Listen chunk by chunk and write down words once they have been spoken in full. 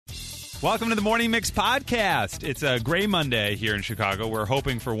Welcome to the Morning Mix podcast. It's a gray Monday here in Chicago. We're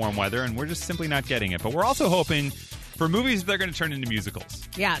hoping for warm weather, and we're just simply not getting it. But we're also hoping for movies that are going to turn into musicals.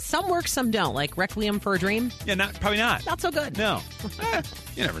 Yeah, some work, some don't. Like Requiem for a Dream. Yeah, probably not. Not so good. No.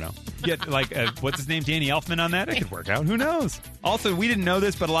 You never know. Get what's his name, Danny Elfman on that? It could work out. Who knows? Also, we didn't know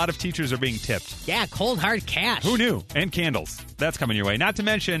this, but a lot of teachers are being tipped. Yeah, cold hard cash. Who knew? And candles. That's coming your way. Not to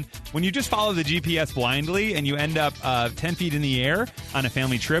mention, when you just follow the GPS blindly and you end up 10 feet in the air on a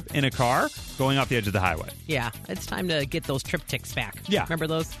family trip in a car going off the edge of the highway. Yeah, it's time to get those trip ticks back. Yeah. Remember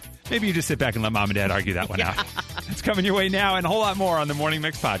those? Maybe you just sit back and let mom and dad argue that one out. It's coming your way now, and a whole lot more on the Morning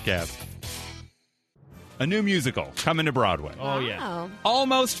Mix podcast. A new musical coming to Broadway. Oh, yeah. Wow.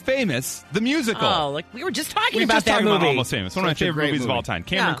 Almost Famous, the musical. Oh, like we were just talking We were about just that talking movie. about Almost Famous. One of my Such a favorite great movies of movie. all time.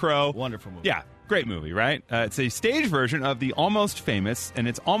 Cameron Yeah. Crowe. Wonderful movie. Yeah, great movie, right? It's a stage version of the Almost Famous, and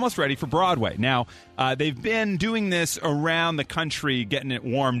it's almost ready for Broadway. Now, they've been doing this around the country, getting it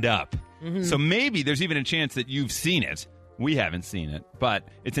warmed up. Mm-hmm. So maybe there's even a chance that you've seen it. We haven't seen it, but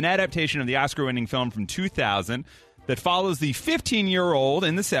it's an adaptation of the Oscar-winning film from 2000 that follows the 15-year-old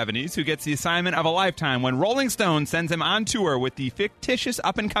in the 70s who gets the assignment of a lifetime when Rolling Stone sends him on tour with the fictitious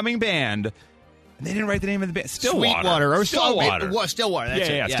up-and-coming band. And they didn't write the name of the band. Sweetwater. Or Stillwater. Stillwater. That's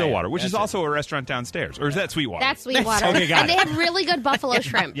Yeah, it. Stillwater, which is That's also a restaurant downstairs. Or is that Sweetwater? That's Sweetwater. Okay, got and it. they have really good buffalo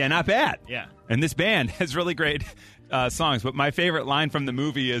shrimp. Yeah, not bad. Yeah. And this band has really great songs. But my favorite line from the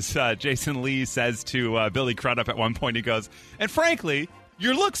movie is Jason Lee says to Billy Crudup at one point, he goes, and frankly,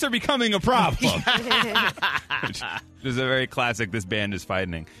 your looks are becoming a problem. Which is a very classic this band is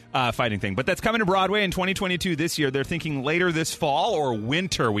fighting thing. But that's coming to Broadway in 2022 this year. They're thinking later this fall or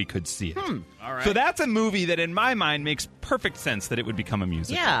winter we could see it. All right. So that's a movie that in my mind makes perfect sense that it would become a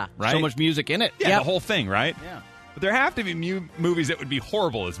musical. Yeah. Right? So much music in it. Yeah, Yep. the whole thing, right? Yeah. But there have to be movies that would be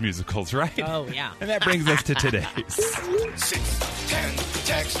horrible as musicals, right? Oh, yeah. And that brings us to today's. 610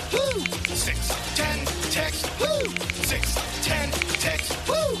 text woo 610 text woo 610 text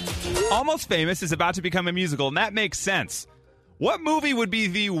woo. Almost Famous is about to become a musical, and that makes sense. What movie would be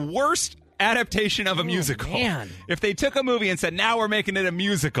the worst adaptation of a musical? man. If they took a movie and said, now we're making it a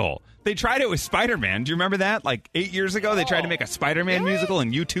musical. They tried it with Spider-Man. Do you remember that? Like 8 years ago, they tried to make a Spider-Man musical,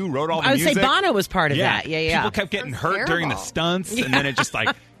 and U2 wrote all the I would music. say Bono was part of that. Yeah. People kept getting That's hurt during the terrible. stunts, and then it just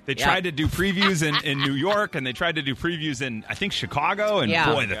like... They Yeah. tried to do previews in New York, and they tried to do previews in, I think, Chicago, and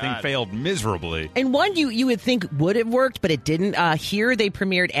Yeah. boy, the thing failed miserably. And one you would think would have worked, but it didn't. Here they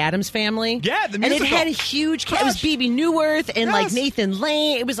premiered Addams Family. Yeah, the And it musical. had a huge cast. It was Gosh. Bebe Neuwirth and like Yes. Nathan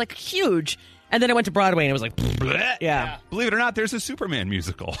Lane. It was like huge. And then I went to Broadway and it was like, Blech. yeah. Believe it or not, there's a Superman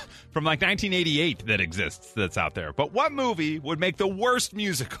musical from like 1988 that exists that's out there. But what movie would make the worst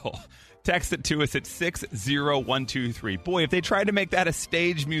musical? Text it to us at 60123. Boy, if they tried to make that a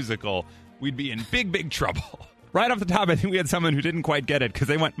stage musical, we'd be in big, big trouble. Right off the top, I think we had someone who didn't quite get it because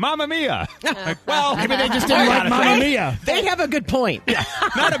they went, Mamma Mia. Like, well, Maybe they just didn't like Mamma Mia. They have a good point.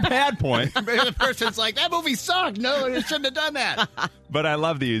 not a bad point. Maybe the person's like, that movie sucked. No, it shouldn't have done that. But I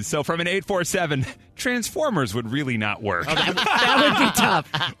love these. So from an 847, Transformers would really not work. That would be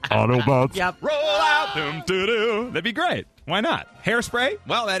tough. Autobots. Yep. Roll out. Dum-doo-doo. That'd be great. Why not? Hairspray?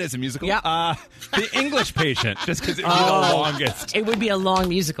 Well, that is a musical. Yep. The English Patient, just because it would be the longest. It would be a long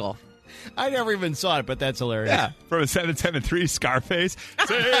musical. I never even saw it, but that's hilarious. Yeah. From a 773, Scarface.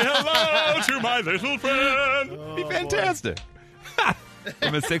 Say hello to my little friend. Be fantastic.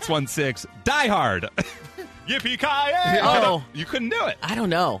 From a 616, Die Hard. Yippee-ki-yay. Oh. You couldn't do it. I don't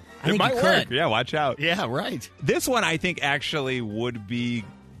know. I It think might you work. could. Yeah, watch out. Yeah, right. This one, I think, actually would be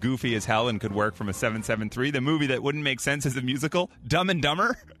goofy as hell and could work from a 773. The movie that wouldn't make sense as a musical, Dumb and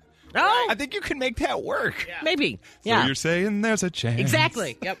Dumber. Oh, I think you can make that work. maybe. So Yeah. you're saying there's a chance.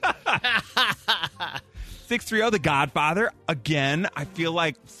 Exactly. Yep. 630, The Godfather. Again, I feel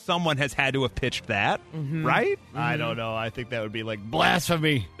like someone has had to have pitched that, right? I don't know. I think that would be like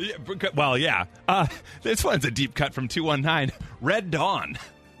blasphemy. Yeah, well, yeah. This one's a deep cut from 219. Red Dawn.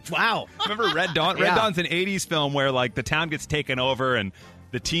 Wow. Remember Red Dawn? Red Yeah. Dawn's an 80s film where like the town gets taken over and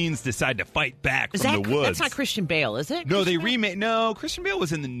the teens decide to fight back Is from that the woods. that's not Christian Bale, is it? No, they remade. No, Christian Bale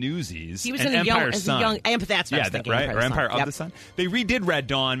was in the Newsies. He was and in the young, Empire's as a Son. young. That's what I Yeah, was thinking. right. Or Empire Son. of Yep. the Sun. They redid Red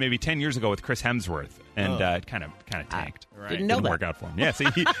Dawn maybe 10 years ago with Chris Hemsworth, and it kind of tanked. Didn't know Didn't that. work out for him. Yeah, see,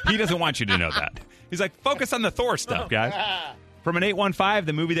 he doesn't want you to know that. He's like, focus on the Thor stuff, guys. From an 815,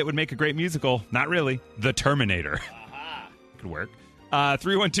 the movie that would make a great musical, not really, The Terminator. Could work.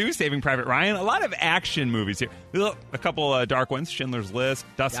 312, Saving Private Ryan. A lot of action movies here. A couple dark ones, Schindler's List,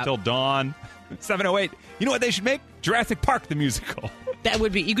 Dusk Yep. Till Dawn. 708, you know what they should make? Jurassic Park, the musical. That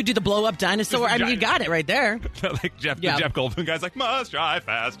would be. You could do the blow up dinosaur. I mean, you got it right there. Like the Jeff Goldblum guy's like, must drive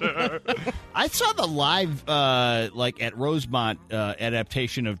faster. I saw the live, at Rosemont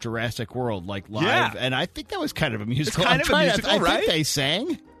adaptation of Jurassic World, live, and I think that was kind of a musical. It's kind of a musical, right? I think they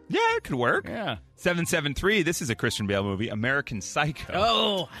sang. Yeah, it could work. Yeah. 773, this is a Christian Bale movie, American Psycho.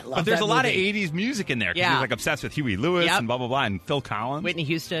 Oh, I love But there's that a lot of movie. 80s music in there. 'Cause Yeah. He's like obsessed with Huey Lewis and blah, blah, blah, and Phil Collins. Whitney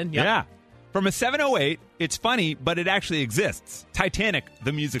Houston. Yep. Yeah. From a 708, it's funny, but it actually exists. Titanic,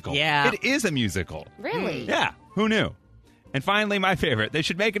 the musical. Yeah. It is a musical. Really? Yeah. Who knew? And finally, my favorite. They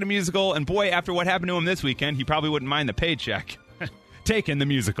should make it a musical, and boy, after what happened to him this weekend, he probably wouldn't mind the paycheck. Taken the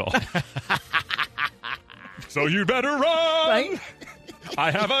musical. So you better run. Right?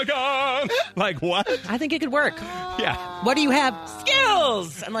 I have a gun. Like what? I think it could work. Yeah. What do you have?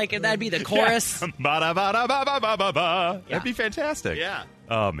 Skills. And that'd be the chorus. Yeah. Ba-da-ba-da-ba-ba-ba-ba. That'd be fantastic. Yeah.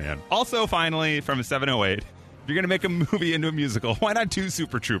 Oh, man. Also, finally, from a 708, if you're going to make a movie into a musical, why not 2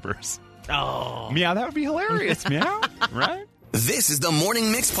 Super Troopers? Oh. Meow, that would be hilarious. Meow. Right? This is the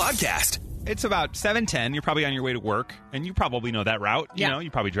Morning Mix Podcast. It's about 7:10. You're probably on your way to work, and you probably know that route. You Yeah. know,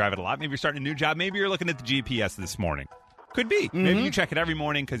 you probably drive it a lot. Maybe you're starting a new job. Maybe you're looking at the GPS this morning. Could be. Maybe you check it every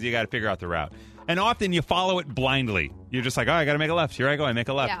morning because you got to figure out the route. And often you follow it blindly. You're just like, oh, I got to make a left. Here I go. I make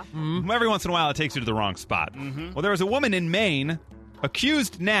a left. Yeah. Every once in a while, it takes you to the wrong spot. Well, there was a woman in Maine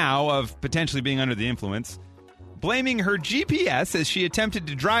accused now of potentially being under the influence, blaming her GPS as she attempted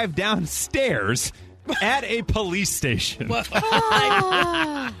to drive downstairs at a police station.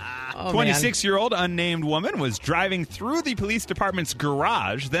 Oh, 26-year-old unnamed woman was driving through the police department's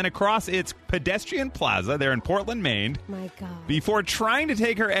garage, then across its pedestrian plaza there in Portland, Maine, My God. before trying to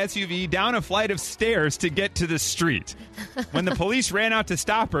take her SUV down a flight of stairs to get to the street. When the police ran out to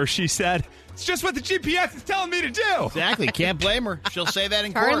stop her, she said, "It's just what the GPS is telling me to do." Exactly. Can't blame her. She'll say that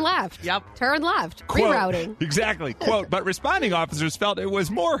in court. Turn left. Yep. Turn left. Quote, Rerouting. Exactly. Quote, but responding officers felt it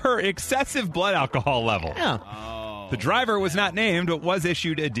was more her excessive blood alcohol level. Yeah. The driver was not named, but was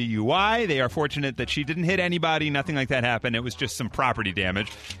issued a DUI. They are fortunate that she didn't hit anybody. Nothing like that happened. It was just some property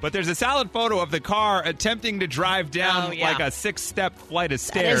damage. But there's a solid photo of the car attempting to drive down like a 6-step flight of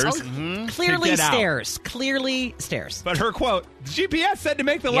stairs. Clearly to get out. stairs. Clearly stairs. But her quote, GPS said to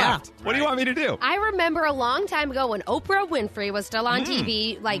make the Yeah. left. What do you want me to do? I remember a long time ago when Oprah Winfrey was still on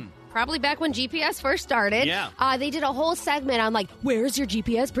TV, probably back when GPS first started. Yeah. They did a whole segment on where's your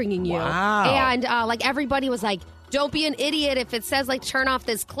GPS bringing you? Wow. And everybody was like, don't be an idiot if it says turn off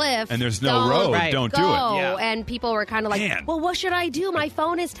this cliff. And there's no don't road. Right. Don't go. do it. Yeah. And people were kind of like, Man. well, what should I do? My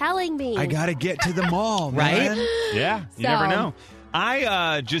phone is telling me. I got to get to the mall, Right? man. Yeah, you So- never know.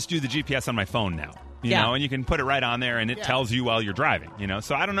 I just do the GPS on my phone now. You know, and you can put it right on there, and it tells you while you're driving. You know,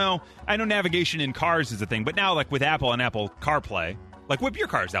 so I don't know. I know navigation in cars is a thing, but now with Apple and Apple CarPlay, Whip Your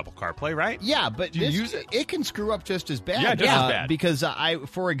Car's Apple CarPlay, right? Yeah, but Do you use it? It can screw up just as bad. Yeah, just as bad. Because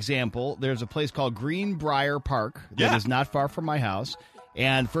for example, there's a place called Greenbrier Park that is not far from my house.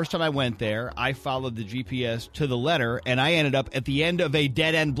 And first time I went there, I followed the GPS to the letter, and I ended up at the end of a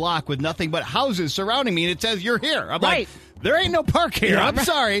dead-end block with nothing but houses surrounding me, and it says, "You're here." I'm like, there ain't no park here. Yeah. I'm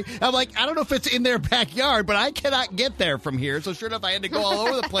sorry. I'm like, I don't know if it's in their backyard, but I cannot get there from here. So sure enough, I had to go all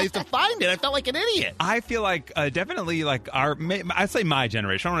over the place to find it. I felt like an idiot. I feel like definitely I say my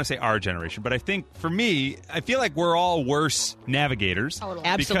generation. I don't want to say our generation, but I think for me, I feel like we're all worse navigators. Totally.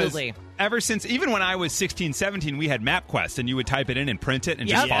 Absolutely. Because ever since, even when I was 16, 17, we had MapQuest, and you would type it in and print it and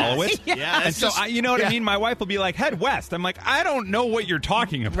just follow it. Yeah, And so, you know what I mean? My wife will be like, head west. I'm like, I don't know what you're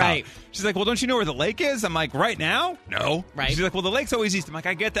talking about. Right. She's like, well, don't you know where the lake is? I'm like, right now? No. Right. She's like, well, the lake's always east. I'm like,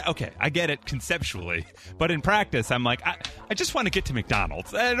 I get that. Okay, I get it conceptually. But in practice, I'm like, I just want to get to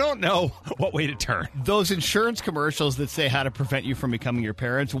McDonald's. I don't know what way to turn. Those insurance commercials that say how to prevent you from becoming your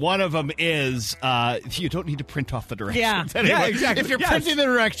parents, one of them is you don't need to print off the directions. Yeah. Yeah, exactly. If you're Yes. printing the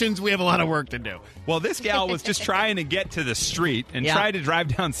directions, we have a lot of work to do. Well, this gal was just trying to get to the street and Yeah. tried to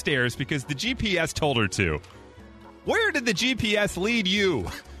drive downstairs because the GPS told her to. Where did the GPS lead you?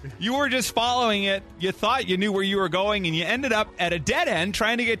 You were just following it. You thought you knew where you were going, and you ended up at a dead end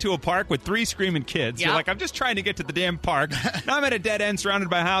trying to get to a park with 3 screaming kids. You're Yeah. like, I'm just trying to get to the damn park. Now I'm at a dead end surrounded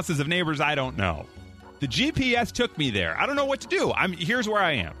by houses of neighbors I don't know. The GPS took me there. I don't know what to do. Here's where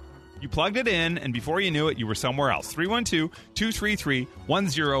I am. You plugged it in, and before you knew it, you were somewhere else.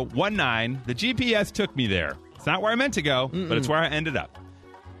 312-233-1019. The GPS took me there. It's not where I meant to go, but it's where I ended up.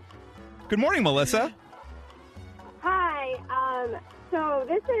 Good morning, Melissa. Hi. So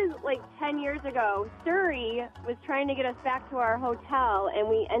this is 10 years ago. Surrey was trying to get us back to our hotel, and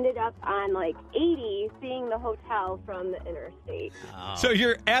we ended up on 80, seeing the hotel from the interstate. So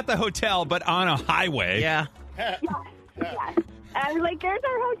you're at the hotel, but on a highway. Yeah. Yes. I was like, there's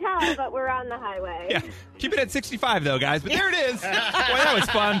our hotel, but we're on the highway. Yeah, keep it at 65, though, guys. But there it is. Boy, that was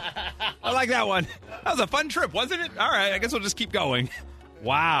fun. I like that one. That was a fun trip, wasn't it? All right, I guess we'll just keep going.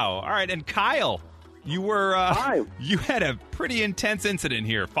 Wow. All right, and Kyle, you were you had a pretty intense incident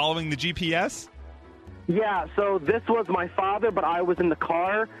here following the GPS. Yeah, so this was my father, but I was in the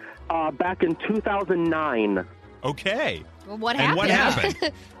car back in 2009. Okay. Well, what And happened? what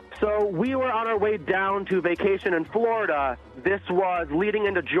happened? So we were on our way down to vacation in Florida. This was leading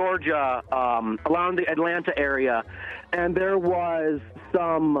into Georgia, around the Atlanta area. And there was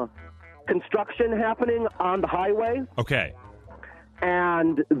some construction happening on the highway. Okay.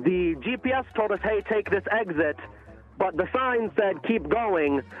 And the GPS told us, hey, take this exit. But the sign said, keep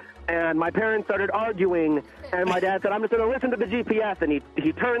going. And my parents started arguing. And my dad said, I'm just going to listen to the GPS. And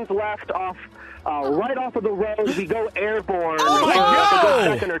he turns left off, right off of the road. We go airborne. Oh, my for God. a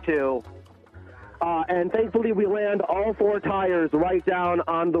good second or two. And thankfully, we land all four tires right down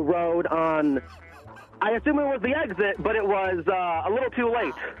on the road on, I assume it was the exit, but it was a little too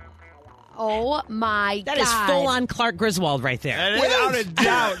late. Oh, my God. That is full on Clark Griswold right there. Without a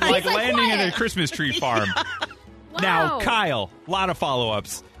doubt, like like, landing what? in a Christmas tree farm. Wow. Now, Kyle, a lot of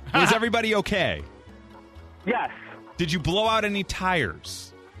follow-ups. Was everybody okay? Yes. Did you blow out any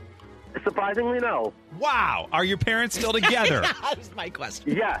tires? Surprisingly, no. Wow. Are your parents still together? That was my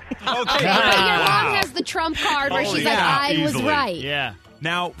question. Yes. Okay. Your Wow. mom has the trump card where Oh, she's yeah, like, I was easily. right. Yeah.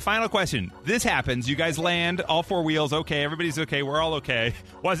 Now, final question. This happens. You guys land, all four wheels, okay, everybody's okay, we're all okay.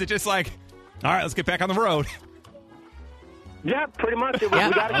 Was it just like, all right, let's get back on the road? Yeah, pretty much. We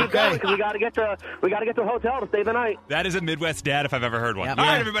got to keep going because we got to get to the hotel to stay the night. That is a Midwest dad if I've ever heard one. Yep. All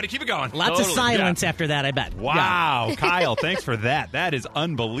right, Yeah. everybody, keep it going. Lots of Totally. silence Yeah. after that, I bet. Wow, Kyle, thanks for that. That is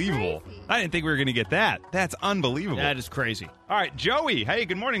unbelievable. Crazy. I didn't think we were going to get that. That's unbelievable. That is crazy. All right, Joey. Hey,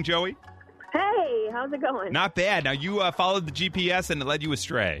 good morning, Joey. Hey, how's it going? Not bad. Now, you followed the GPS and it led you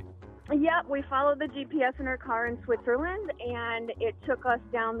astray. Yep, we followed the GPS in our car in Switzerland, and it took us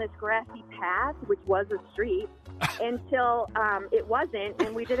down this grassy path, which was a street, until it wasn't,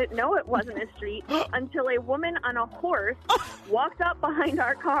 and we didn't know it wasn't a street until a woman on a horse walked up behind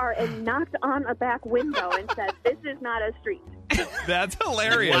our car and knocked on a back window and said, this is not a street. That's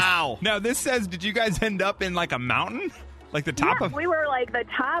hilarious. Wow. Now, this says, did you guys end up in like a mountain? Like the top Yeah, of... we were like the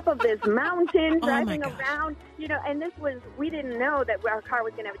top of this mountain Oh, driving my gosh. around, and this was, we didn't know that our car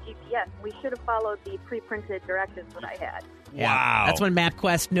was going to have a GPS. We should have followed the pre-printed directions that I had. Wow. That's when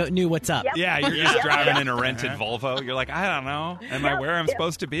MapQuest knew what's up. Yep. Yeah, you're just Yep. driving in a rented Volvo. You're like, I don't know. Am I where I'm Yep.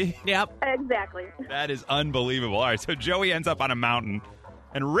 supposed to be? Yep. Exactly. That is unbelievable. All right, so Joey ends up on a mountain.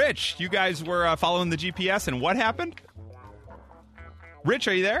 And Rich, you guys were following the GPS, and what happened? Rich,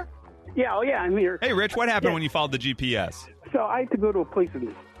 are you there? Yeah, I'm here. Hey, Rich, what happened Yeah. when you followed the GPS? So I had to go to a place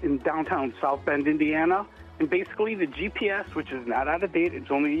in downtown South Bend, Indiana, and basically the GPS, which is not out of date,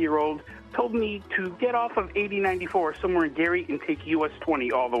 it's only a year old, told me to get off of 8094 somewhere in Gary and take US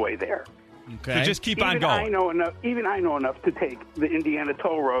 20 all the way there. Okay. So just keep on Even I going. know enough to take the Indiana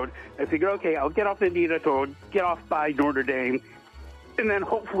toll road. I figured, okay, I'll get off the Indiana toll road, get off by Notre Dame, and then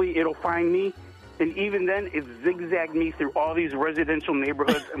hopefully it'll find me. And even then, it zigzagged me through all these residential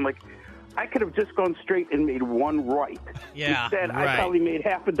neighborhoods. I'm like, I could have just gone straight and made one right. Yeah, Instead, right. I probably made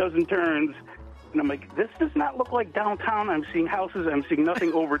half a dozen turns. And I'm like, this does not look like downtown. I'm seeing houses. I'm seeing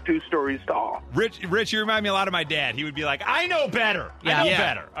nothing over 2 stories tall. Rich, you remind me a lot of my dad. He would be like, I know better. I know Yeah.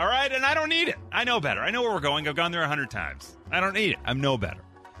 better. All right? And I don't need it. I know better. I know where we're going. I've gone there 100 times. I don't need it. I know better.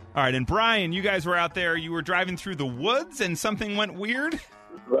 All right. And Brian, you guys were out there. You were driving through the woods and something went weird?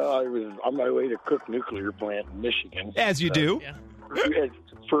 Well, I was on my way to Cook Nuclear Plant in Michigan. As you do.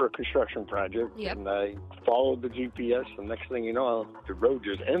 For a construction project. Yep. And I followed the GPS, and next thing you know, the road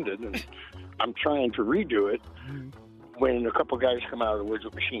just ended, and I'm trying to redo it when a couple guys come out of the woods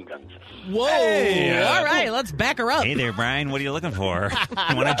with machine guns. Whoa. Hey, All right, let's back her up. Hey there, Brian. What are you looking for?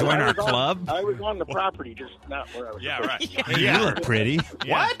 You want to join our club? I was on the property, just not where I was Yeah, supposed right. to be. You look pretty.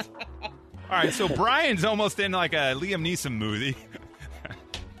 What? All right, so Brian's almost in like a Liam Neeson movie.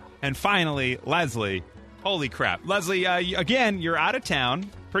 And finally, Leslie. Holy crap. Leslie, again, you're out of town,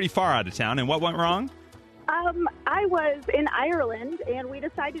 pretty far out of town. And what went wrong? I was in Ireland, and we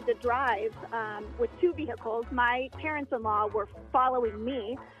decided to drive with 2 vehicles. My parents-in-law were following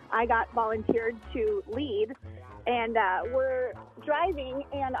me. I got volunteered to lead, and we're driving,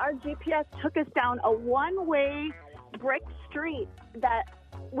 and our GPS took us down a one-way brick street that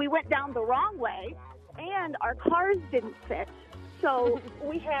we went down the wrong way, and our cars didn't fit. So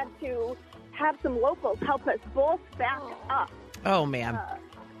we had to have some locals help us both back up. Oh, man.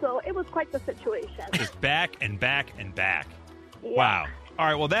 So it was quite the situation. Just back and back and back. Yeah. Wow. All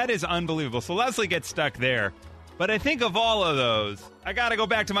right, well, that is unbelievable. So Leslie gets stuck there. But I think of all of those, I got to go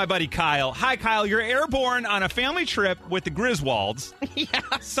back to my buddy Kyle. Hi, Kyle. You're airborne on a family trip with the Griswolds. Yeah.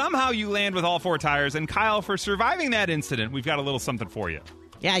 Somehow you land with all 4 tires. And Kyle, for surviving that incident, we've got a little something for you.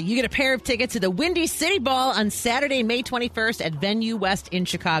 Yeah, you get a pair of tickets to the Windy City Ball on Saturday, May 21st at Venue West in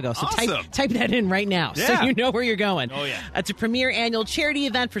Chicago. So Awesome. type that in right now so Yeah. you know where you're going. Oh, yeah. It's a premier annual charity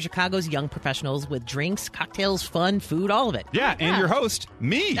event for Chicago's young professionals with drinks, cocktails, fun, food, all of it. Yeah, and your host,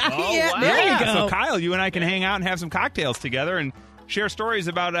 me. Yeah, wow. there you go. So, Kyle, you and I can hang out and have some cocktails together and share stories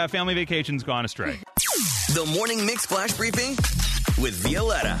about family vacations gone astray. The Morning Mix Flash Briefing with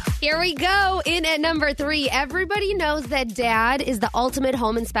Violetta. Here we go. In at number 3, everybody knows that Dad is the ultimate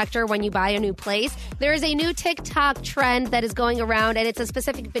home inspector when you buy a new place. There is a new TikTok trend that is going around, and it's a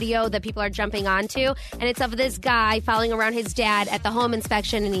specific video that people are jumping onto, and it's of this guy following around his dad at the home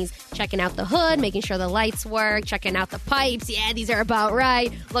inspection, and he's checking out the hood, making sure the lights work, checking out the pipes. Yeah, these are about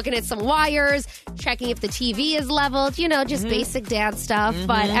right. Looking at some wires, checking if the TV is leveled, just basic dad stuff.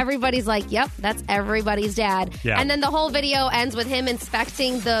 But everybody's like, yep, that's everybody's dad. Yeah. And then the whole video ends with him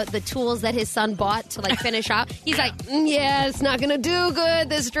inspecting the tools that his son bought to finish up. He's like, yeah, it's not gonna do good,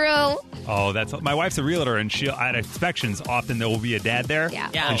 this drill. Oh, that's my wife's a realtor, and she'll at inspections often there will be a dad there. Yeah.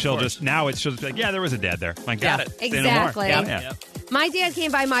 And she'll just be like, yeah, there was a dad there. I'm like, got it. Say no more. Exactly. Yeah. My dad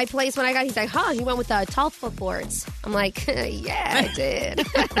came by my place when I got. He's like, he went with the tall footboards. I'm like, yeah, I did.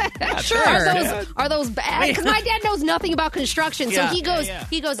 Sure. Are those bad? Because my dad knows nothing about construction, so he goes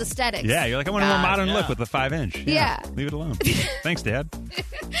aesthetics. Yeah, you're like, I want a more modern look with the 5-inch. Yeah. Leave it alone. Thanks, Dad.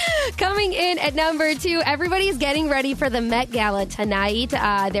 Coming in at number 2, everybody's getting ready for the Met Gala tonight.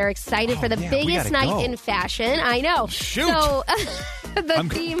 They're excited for the we biggest gotta night go. in fashion. I know. Shoot. So the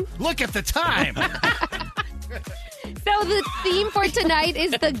theme. Look at the time. So the theme for tonight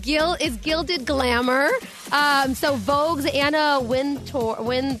is gilded glamour. So Vogue's Anna Wintour,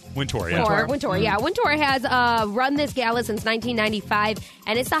 Wintour, Wintour has run this gala since 1995,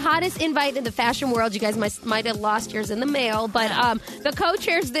 and it's the hottest invite in the fashion world. You guys might have lost yours in the mail, but the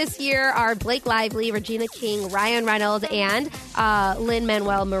co-chairs this year are Blake Lively, Regina King, Ryan Reynolds, and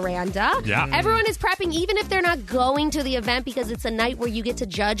Lin-Manuel Miranda. Yeah. Everyone is prepping, even if they're not going to the event, because it's a night where you get to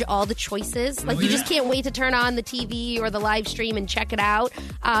judge all the choices. Like, you just can't wait to turn on the TV or the live stream and check it out.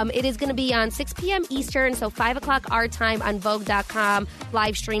 It is going to be on 6 p.m. Eastern, so 5 o'clock our time on Vogue.com,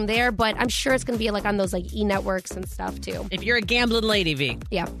 live stream there. But I'm sure it's going to be on those e-networks and stuff too. If you're a gambling lady, V,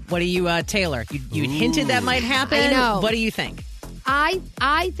 Yeah. what do you, Taylor? You hinted that might happen. I know. What do you think?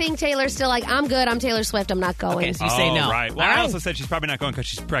 I think Taylor's still I'm good. I'm Taylor Swift. I'm not going. Okay, so you say no. Right. Well, All I right. also said she's probably not going because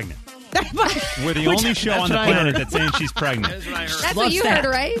she's pregnant. We're the only show on the planet that's saying she's pregnant. That's Love what you that. heard,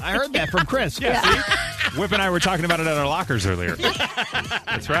 right? I heard that from Chris. Yeah, see? Whip and I were talking about it at our lockers earlier.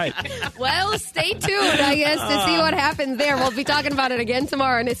 That's right. Well, stay tuned, I guess, to see what happens there. We'll be talking about it again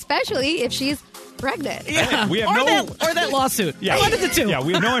tomorrow, and especially if she's pregnant. Yeah. We have or that lawsuit. Yeah. One of the two. Yeah,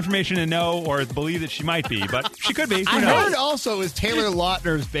 we have no information to know or believe that she might be, but she could be. Who I knows? heard also is Taylor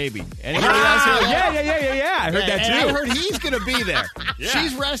Lautner's baby. Anybody else hear that? Yeah. I heard that And too. I heard he's going to be there. Yeah.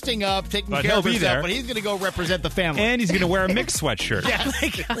 She's resting up, taking But care he'll of be herself, there. but he's going to go represent the family. And he's going to wear a mixed sweatshirt.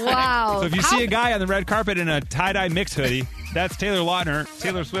 Wow. So if you see a guy on the red carpet in a tie-dye mixed hoodie, that's Taylor Lautner,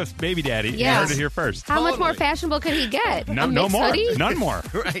 Taylor Swift's baby daddy. Yeah. You heard it here first. How much more fashionable could he get? No A mixed more. hoodie? None more.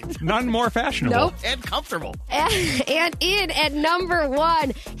 Right. None more fashionable. Nope. And comfortable. And in at number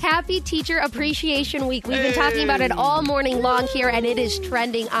 1, Happy Teacher Appreciation Week. We've been talking about it all morning long here, and it is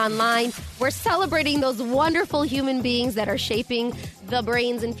trending online. We're celebrating those wonderful human beings that are shaping the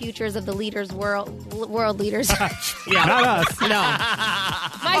brains and futures of the world leaders. Yeah. Not us. No.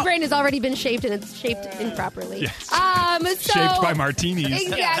 My brain has already been shaped, and it's shaped improperly. Yes. So, Shaped by martinis.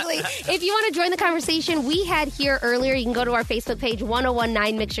 Exactly. If you want to join the conversation we had here earlier, you can go to our Facebook page,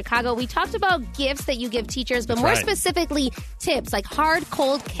 1019 Mix Chicago. We talked about gifts that you give teachers, but That's more right. specifically, tips like hard,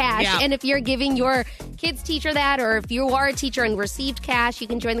 cold cash. Yeah. And if you're giving your kid's teacher that, or if you are a teacher and received cash, you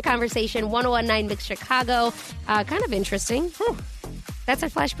can join the conversation, 1019 Mix Chicago. Kind of interesting. Whew. That's our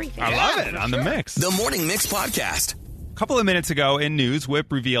flash briefing. I love it. On the mix. The Morning Mix Podcast. A couple of minutes ago in news,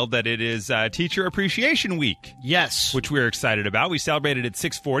 Whip revealed that it is Teacher Appreciation Week, Yes. which we're excited about. We celebrated at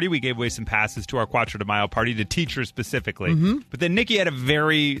 6:40. We gave away some passes to our Quattro de Mayo party to teachers specifically. But then Nikki had a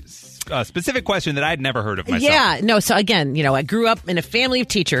very specific question that I'd never heard of myself. Yeah, no. So again, I grew up in a family of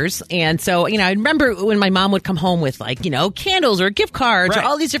teachers, and so I remember when my mom would come home with candles or gift cards Right. or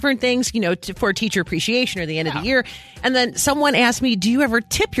all these different things, for teacher appreciation or the end of the year. And then someone asked me, "Do you ever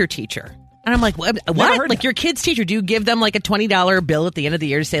tip your teacher?" And I'm like, "What? heard Like that. your kid's teacher? Do you give them like a $20 bill at the end of the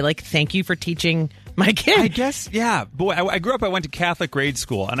year to say thank you for teaching my kid?" I guess, yeah. Boy, I grew up, I went to Catholic grade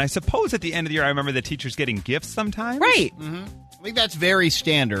school, and I suppose at the end of the year, I remember the teachers getting gifts sometimes. Right. I think that's very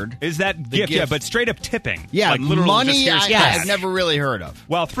standard. Is that gift? Yeah, but straight up tipping. Yeah, like literal money just here's cash. I've never really heard of.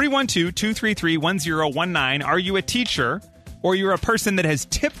 Well, 312-233-1019. Are you a teacher or you're a person that has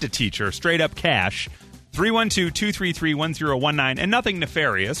tipped a teacher straight up cash? 312-233-1019. And nothing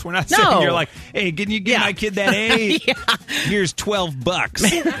nefarious. We're not saying you're like, hey, can you give my kid that A? Here's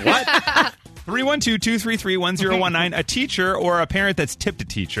 $12. What? 312-233-1019. A teacher or a parent that's tipped a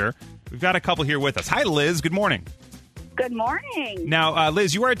teacher. We've got a couple here with us. Hi, Liz. Good morning. Good morning. Now,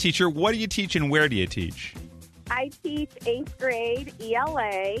 Liz, you are a teacher. What do you teach and where do you teach? I teach 8th grade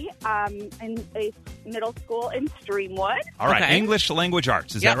ELA in a middle school in Streamwood. All right. Okay. English language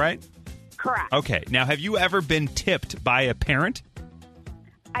arts. Is that right? Correct. Okay. Now, have you ever been tipped by a parent?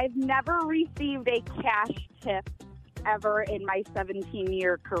 I've never received a cash tip ever in my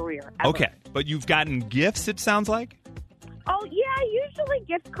 17-year career. Ever. Okay. But you've gotten gifts, it sounds like? Oh, yeah, usually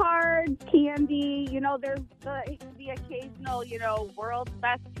gift cards, candy. You know, there's the occasional, world's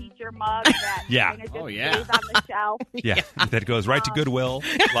best teacher mug that kind of just stays on the shelf. Yeah, that goes right to Goodwill.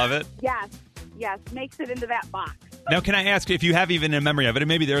 Love it. Yes, makes it into that box. Now, can I ask if you have even a memory of it, and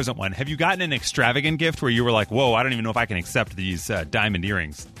maybe there isn't one, have you gotten an extravagant gift where you were like, whoa, I don't even know if I can accept these diamond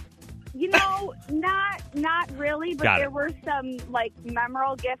earrings? Not really, but there were some,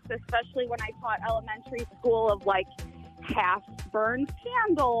 memorable gifts, especially when I taught elementary school of, half-burned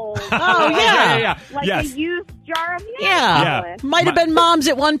candles. Oh, yeah. A used jar of nails. Yeah. Might have been Mom's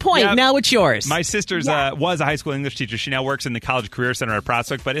at one point. Yep. Now it's yours. My sister's was a high school English teacher. She now works in the College Career Center at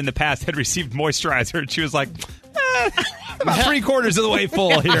Prospect, but in the past had received moisturizer, and she was like, about 3/4 of the way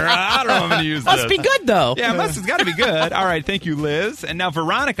full here. I don't know if I'm going to use this. Must be good, though. Yeah, it's got to be good. All right, thank you, Liz. And now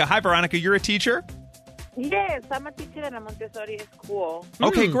Veronica. Hi, Veronica. You're a teacher? Yes, I'm a teacher at a Montessori school.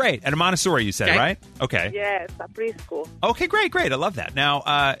 Okay, great. At a Montessori, you said, right? Okay. Yes, a preschool. Okay, great. I love that.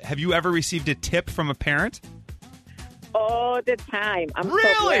 Now, have you ever received a tip from a parent? All the time. I'm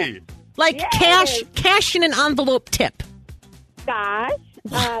really? So like cash in an envelope tip. Cash,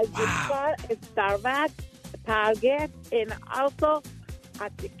 Starbucks, Target, and also a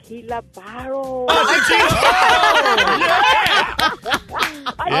tequila barrel.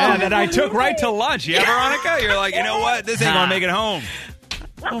 Yeah, that I took right to lunch. Yeah, Veronica? You're like, you know what? This ain't going to make it home.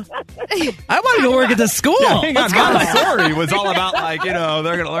 I want to go work at the school. Yeah, hang on. Montessori was all about, they're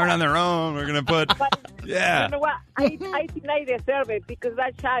going to learn on their own. We're going to put, You know what? I think I deserve it because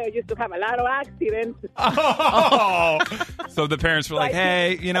that child used to have a lot of accidents. Oh. So the parents were like,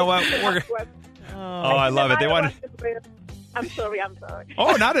 hey, you know what? I love it. They wanted... I'm sorry.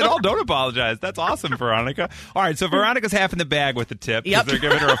 Oh, not at all. Don't apologize. That's awesome, Veronica. All right, so Veronica's half in the bag with the tip because they're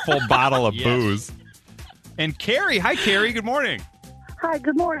giving her a full bottle of booze. And Carrie. Hi, Carrie. Good morning. Hi,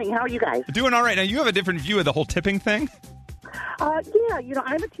 good morning. How are you guys? Doing all right. Now, you have a different view of the whole tipping thing? Yeah,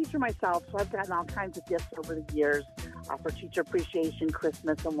 I'm a teacher myself, so I've gotten all kinds of gifts over the years for teacher appreciation,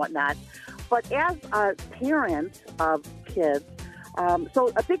 Christmas, and whatnot. But as parents of kids, so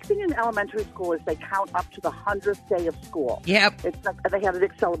a big thing in elementary school is they count up to the 100th day of school. Yep. It's like they have a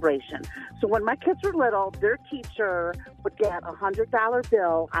big celebration. So when my kids were little, their teacher would get a $100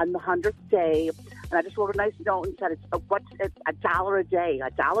 bill on the 100th day, and I just wrote a nice note and said, it's $1 a day.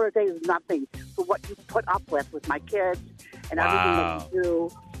 $1 a day is nothing for what you put up with my kids and everything that you do.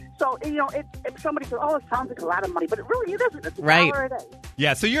 So, if somebody says, it sounds like a lot of money, but it really isn't. It's $1 a day.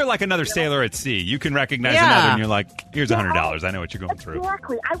 Yeah, so you're like another sailor at sea. You can recognize another, and you're like, here's $100. I know what you're going through.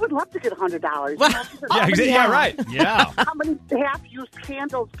 Exactly. I would love to get $100. Right. Yeah. How many half-used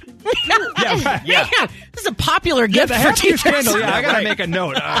candles can you do? Yeah. This is a popular gift for half-used teachers. candle. Yeah, I got to make a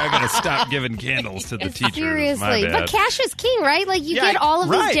note. I got to stop giving candles to the teachers. Seriously. But cash is king, right? Like, you get all of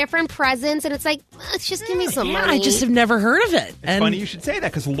these different presents, and it's like, just give me some money. I just have never heard of it. It's funny you should say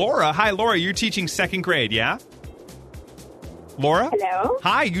that, because Laura, you're teaching second grade, yeah? Laura? Hello.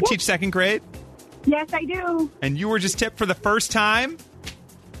 Hi, you teach second grade? Yes, I do. And you were just tipped for the first time?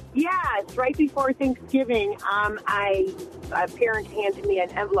 Yes, right before Thanksgiving, a parent handed me an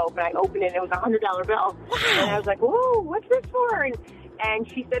envelope, and I opened it, and it was a $100 bill. Wow. And I was like, whoa, what's this for?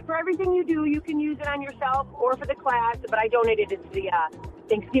 And she said, for everything you do, you can use it on yourself or for the class, but I donated it to the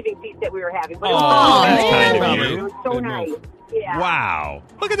Thanksgiving feast that we were having. But that's kind of you. It was so nice. Yeah. Wow.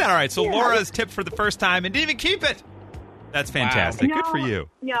 Look at that. All right, so Laura's tipped for the first time and didn't even keep it. That's fantastic. Wow. Good for you.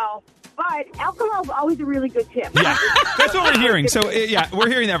 No, but alcohol is always a really good tip. Yeah, that's what we're hearing. So, we're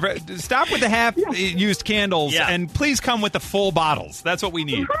hearing that. Stop with the half-used candles and please come with the full bottles. That's what we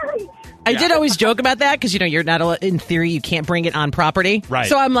need. I did always joke about that because, you're not, in theory, you can't bring it on property. Right.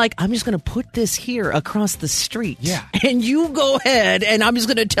 So I'm like, I'm just going to put this here across the street. Yeah. And you go ahead and I'm just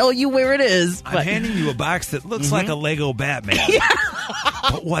going to tell you where it is. I'm handing you a box that looks like a Lego Batman. Yeah.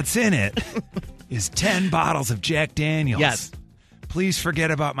 But what's in it is 10 bottles of Jack Daniels. Yes. please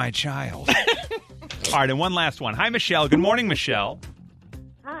forget about my child. All right, and one last one. Hi, Michelle. Good morning, Michelle.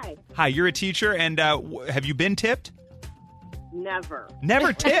 Hi. Hi, you're a teacher, and have you been tipped? Never.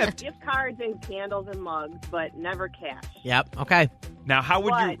 Never tipped? Gift cards and candles and mugs, but never cash. Yep. Okay. Now, how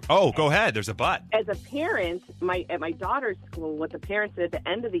would you... Oh, go ahead. There's a but. As a parent, at my daughter's school, what the parents did at the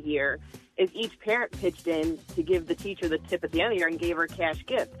end of the year is each parent pitched in to give the teacher the tip at the end of the year and gave her a cash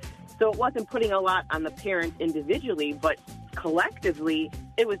gift. So it wasn't putting a lot on the parents individually, but collectively,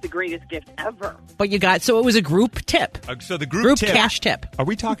 it was the greatest gift ever. But you got, so it was a group tip. So the group tip. Cash tip. Are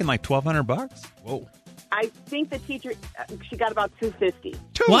we talking like $1,200? Whoa. I think the teacher, she got about $250.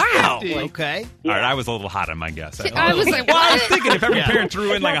 Wow. Okay. Yeah. All right, I was a little hot on my guess. I was like, well, I was thinking if every parent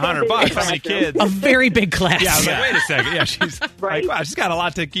threw in like $100, how many kids? A very big class. Yeah, I was like, wait a second. Yeah, she's right? like, wow, she's got a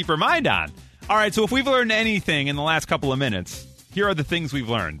lot to keep her mind on. All right, so if we've learned anything in the last couple of minutes, here are the things we've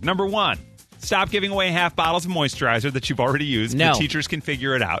learned. Number one, stop giving away half bottles of moisturizer that you've already used. No. The teachers can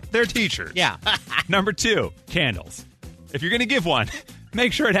figure it out. They're teachers. Yeah. Number two, candles. If you're going to give one,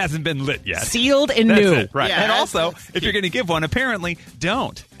 make sure it hasn't been lit yet. Sealed and That's new. it, right. Yeah, and also, if you're going to give one, apparently,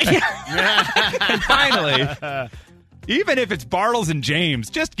 don't. And finally, even if it's Bartles and James,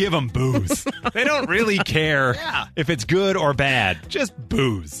 just give them booze. They don't really care if it's good or bad. Just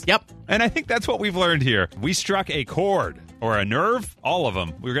booze. Yep. And I think that's what we've learned here. We struck a chord or a nerve, all of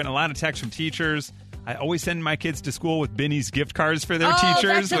them. We were getting a lot of texts from teachers. I always send my kids to school with Binny's gift cards for their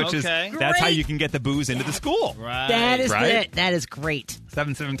teachers, that's how you can get the booze into the school. Right. That is it. That is great.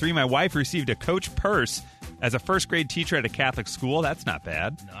 773, my wife received a Coach purse as a first grade teacher at a Catholic school. That's not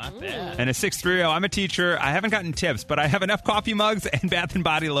bad. Not bad. And a 630, I'm a teacher. I haven't gotten tips, but I have enough coffee mugs and Bath and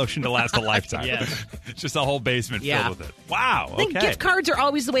Body lotion to last a lifetime. It's just a whole basement filled with it. Wow. I think gift cards are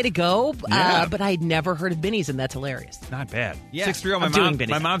always the way to go, but I'd never heard of Binny's, and that's hilarious. Not bad. Yeah. 630,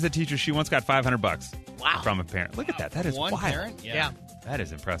 my mom's a teacher. She once got $500 from a parent. Look at that. That is One wild. parent? Yeah. That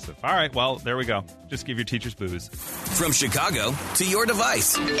is impressive. All right, well, there we go. Just give your teachers booze. From Chicago to your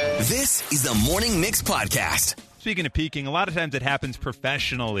device, this is the Morning Mix Podcast. Speaking of peaking, a lot of times it happens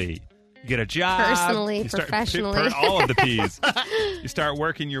professionally. You get a job. Personally, you start, professionally. all of the P's. You start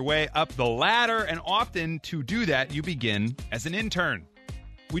working your way up the ladder, and often to do that, you begin as an intern.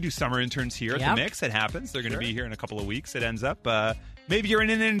 We do summer interns here at the Mix. It happens. They're going to be here in a couple of weeks. It ends up. Maybe you're in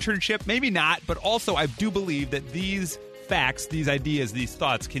an internship, maybe not. But also, I do believe that these facts, these ideas, these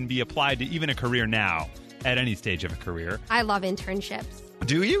thoughts can be applied to even a career now at any stage of a career. I love internships.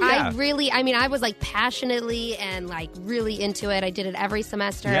 Do you? Yeah. I was like passionately and like really into it. I did it every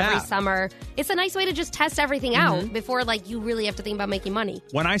semester, every summer. It's a nice way to just test everything out before like you really have to think about making money.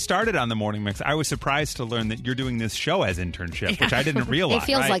 When I started on the Morning Mix, I was surprised to learn that you're doing this show as internship, which I didn't realize. It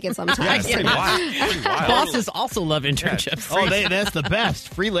feels like it sometimes. Yeah, pretty wild. Bosses also love internships. Oh, that's the best.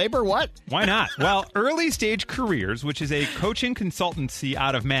 Free labor? What? Why not? Well, Early Stage Careers, which is a coaching consultancy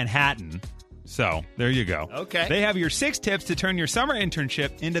out of Manhattan. So, there you go. Okay. They have your 6 tips to turn your summer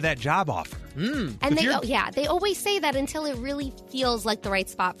internship into that job offer. And they always say that until it really feels like the right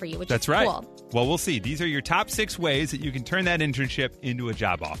spot for you, which That's is right. cool. Well, we'll see. These are your top 6 ways that you can turn that internship into a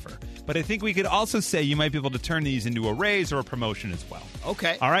job offer. But I think we could also say you might be able to turn these into a raise or a promotion as well.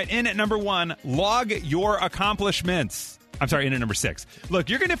 Okay. All right. In at number 1, log your accomplishments. I'm sorry, in at number 6. Look,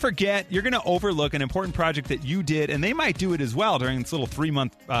 you're going to forget, you're going to overlook an important project that you did, and they might do it as well during this little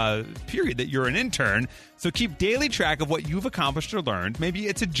 3-month period that you're an intern. So keep daily track of what you've accomplished or learned. Maybe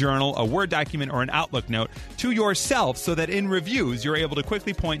it's a journal, a Word document, or an Outlook note to yourself so that in reviews, you're able to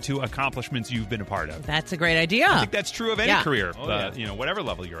quickly point to accomplishments you've been a part of. That's a great idea. I think that's true of any career, whatever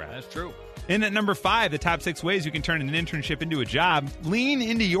level you're at. That's true. In at number 5, the top 6 ways you can turn an internship into a job. Lean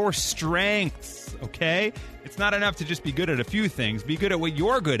into your strengths, okay? It's not enough to just be good at a few things. Be good at what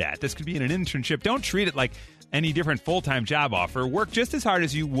you're good at. This could be in an internship. Don't treat it like any different full-time job offer. Work just as hard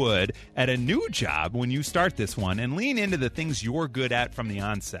as you would at a new job when you start this one, and lean into the things you're good at from the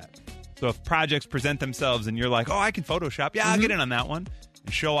onset. So if projects present themselves and you're like, oh, I can Photoshop. Yeah, I'll get in on that one.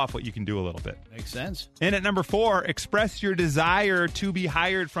 And show off what you can do a little bit. Makes sense. And at number 4, express your desire to be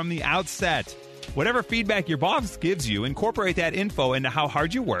hired from the outset. Whatever feedback your boss gives you, incorporate that info into how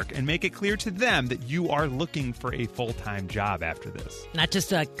hard you work and make it clear to them that you are looking for a full-time job after this. Not just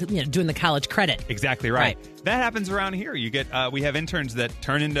doing the college credit. Exactly right. That happens around here. You get we have interns that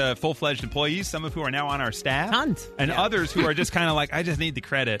turn into full-fledged employees, some of who are now on our staff. Tons. And others who are just kind of like, I just need the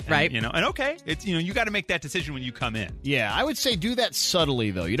credit. And, Right. And okay, it's you got to make that decision when you come in. Yeah, I would say do that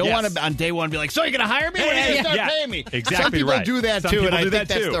subtly, though. You don't want to, on day one, be like, so you're going to hire me? When are you going to start paying me? Exactly. Some people right. do that, Some too, people and I do think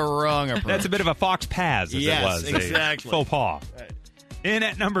that that's too. the wrong approach. That's a bit of a fox pass, as it was. Exactly. A faux pas. Right. In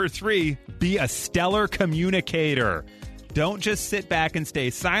at number 3, be a stellar communicator. Don't just sit back and stay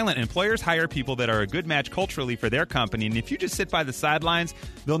silent. Employers hire people that are a good match culturally for their company, and if you just sit by the sidelines,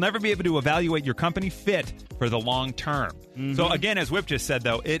 they'll never be able to evaluate your company fit for the long term. Mm-hmm. So again, as Whip just said,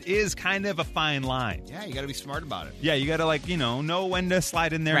 though, it is kind of a fine line. Yeah, you got to be smart about it. Yeah, you got to know when to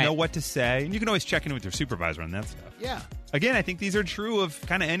slide in there, know what to say, and you can always check in with your supervisor on that stuff. Yeah. Again, I think these are true of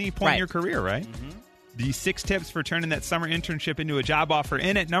kind of any point in your career, right? Mm-hmm. The 6 tips for turning that summer internship into a job offer.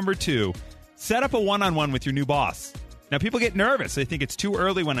 In at number 2, set up a one-on-one with your new boss. Now, people get nervous. They think it's too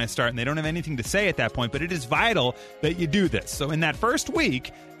early when I start, and they don't have anything to say at that point, but it is vital that you do this. So in that first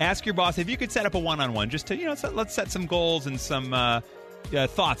week, ask your boss if you could set up a one-on-one just to, let's set some goals and some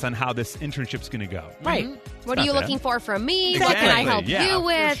thoughts on how this internship's going to go. Right. Mm-hmm. What are you looking for from me? Exactly. What can I help you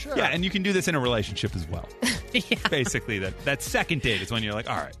with? Sure. Yeah, and you can do this in a relationship as well. Basically, that second date is when you're like,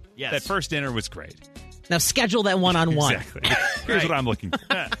 all right, that first dinner was great. Now schedule that one-on-one. Exactly. Here's what I'm looking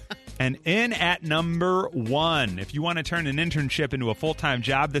for. And in at number 1, if you want to turn an internship into a full-time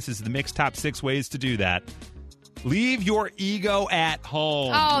job, this is the Mix Top 6 ways to do that. Leave your ego at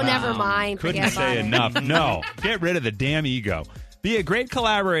home. Oh, never mind. Couldn't say enough. No. Get rid of the damn ego. Be a great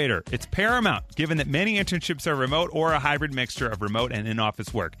collaborator. It's paramount, given that many internships are remote or a hybrid mixture of remote and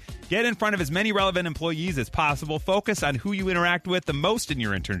in-office work. Get in front of as many relevant employees as possible. Focus on who you interact with the most in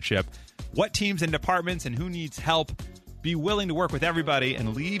your internship, what teams and departments, and who needs help. Be willing to work with everybody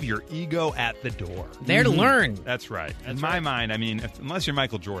and leave your ego at the door. There to learn. That's right. In my mind, I mean, unless you're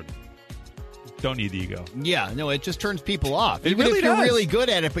Michael Jordan, don't need the ego. Yeah, no, it just turns people off. It Even really if you're does. really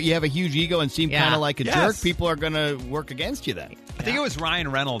good at it, but you have a huge ego and seem kind of like a jerk, people are going to work against you then. I think it was Ryan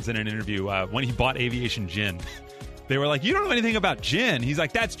Reynolds in an interview when he bought Aviation Gin. They were like, you don't know anything about gin. He's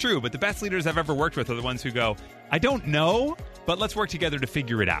like, that's true, but the best leaders I've ever worked with are the ones who go, I don't know, but let's work together to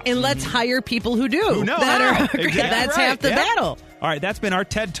figure it out. And let's hire people who do. Who know. Exactly that's half the battle. All right, that's been our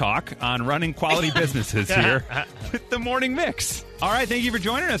TED Talk on running quality businesses here with the Morning Mix. All right, thank you for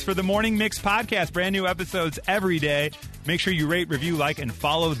joining us for the Morning Mix podcast. Brand new episodes every day. Make sure you rate, review, like, and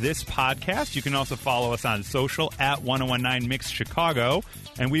follow this podcast. You can also follow us on social at 1019 Mix Chicago.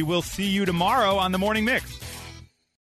 And we will see you tomorrow on the Morning Mix.